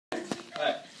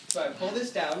So I pull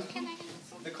this down.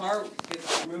 The car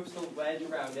moves the wedge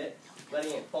around it,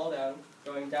 letting it fall down,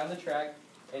 going down the track.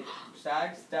 It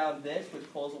sags down this, which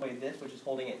pulls away this, which is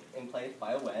holding it in place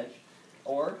by a wedge.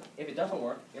 Or, if it doesn't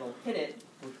work, it'll hit it,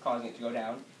 which is causing it to go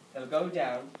down. It'll go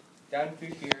down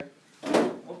through here.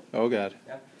 Oh God.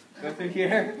 Yeah. Go through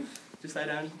here, just slide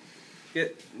down,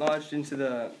 get lodged into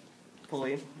the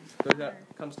pulley, goes up,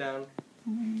 comes down,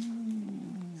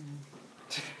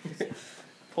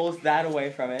 pulls that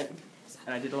away from it,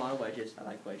 and I did a lot of wedges. I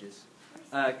like wedges.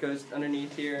 It goes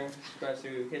underneath here, goes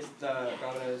through, hits the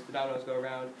dominoes go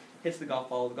around, hits the golf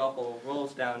ball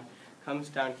rolls down, comes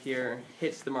down here,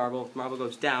 hits the marble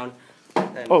goes down.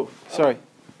 And, oh, sorry.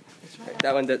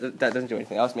 That one, that doesn't do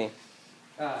anything, that was me.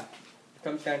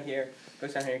 Comes down here,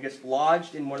 gets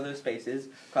lodged in one of those spaces,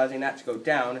 causing that to go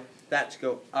down, that to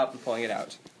go up and pulling it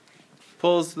out.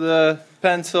 Pulls the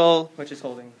pencil. Which is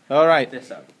holding this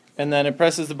up. And then it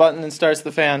presses the button and starts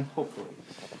the fan. Hopefully.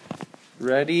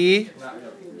 Ready,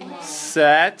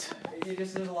 set,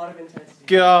 There's a lot of intensity.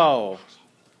 go.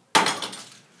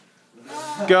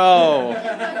 Go.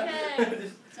 Okay.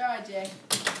 It's alright, Jay.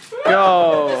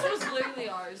 Go. This was literally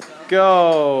ours, though.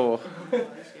 Go.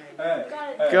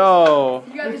 Alright. Go.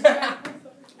 You got this.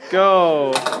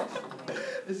 Go.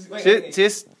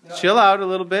 Just chill out a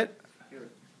little bit.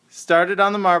 Started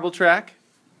on the marble track.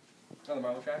 On the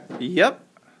marble track? Yep.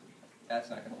 That's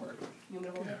not going to work. You want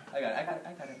me to hold it? I got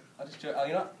it. I'll just do it. Oh,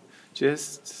 you know what?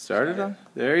 Just started on.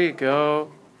 There you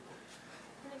go.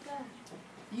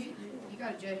 You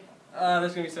got it, Jay.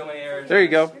 There's going to be so many errors. There you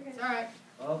go. It's alright.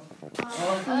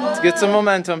 Let's get some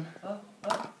momentum.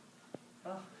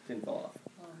 Didn't fall off.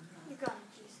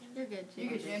 You're good, Jay.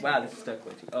 You're good, Jay. Wow, this is stuck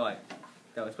way too. Oh,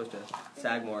 that was supposed to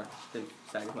sag more. Didn't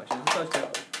sag as much. It was supposed to.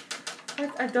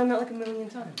 I've done that like a million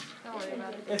times. Don't worry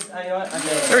about it. You know what?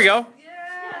 There we go.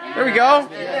 There we go.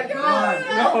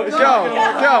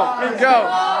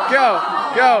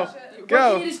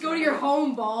 Go. You just go to your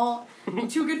home, ball. You're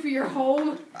too good for your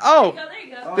home. Oh,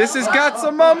 this has got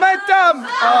some momentum.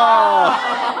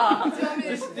 Oh.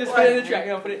 Just put it in the track.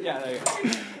 No, put it. Yeah, there you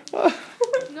go.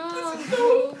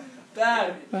 No.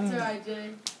 Bad. It's alright,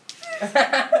 Jay.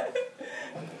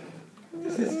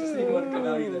 This just didn't want to come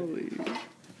out either.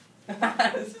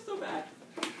 This is so bad.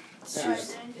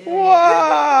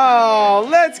 Wow!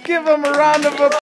 Let's give him a round of applause.